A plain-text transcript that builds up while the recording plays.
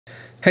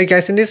Hey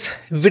guys, in this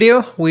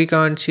video, we're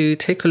going to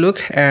take a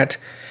look at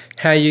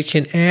how you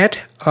can add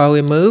or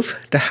remove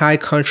the high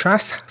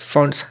contrast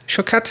font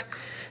shortcut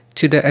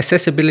to the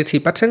accessibility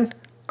button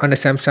on the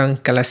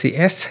Samsung Galaxy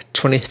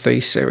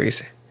S23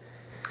 series.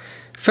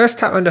 First,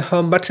 tap on the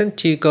home button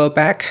to go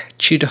back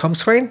to the home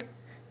screen.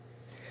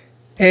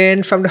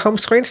 And from the home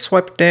screen,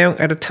 swipe down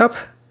at the top.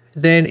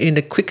 Then in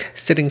the quick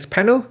settings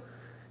panel,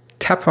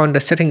 tap on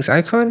the settings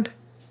icon.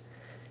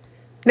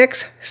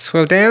 Next,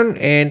 scroll down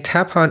and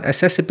tap on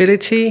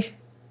accessibility.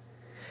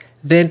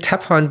 Then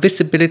tap on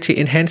visibility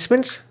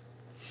enhancements.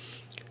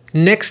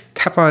 Next,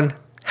 tap on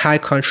high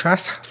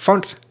contrast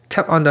fonts.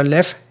 Tap on the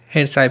left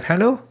hand side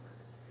panel.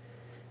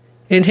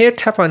 In here,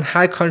 tap on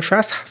high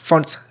contrast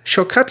fonts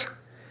shortcut.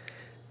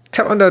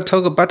 Tap on the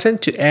toggle button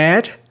to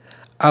add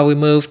or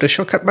remove the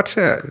shortcut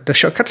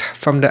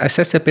from the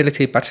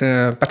accessibility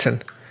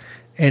button.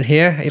 And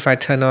here, if I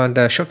turn on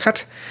the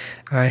shortcut,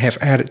 I have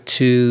added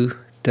to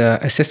the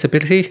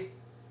accessibility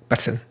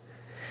button.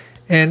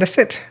 And that's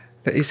it.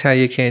 That is how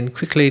you can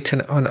quickly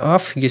turn it on or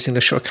off using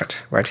the shortcut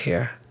right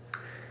here.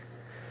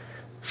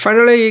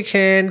 Finally, you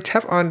can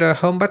tap on the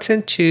home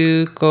button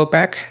to go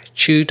back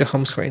to the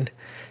home screen.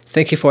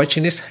 Thank you for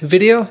watching this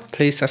video.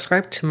 Please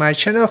subscribe to my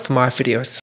channel for more videos.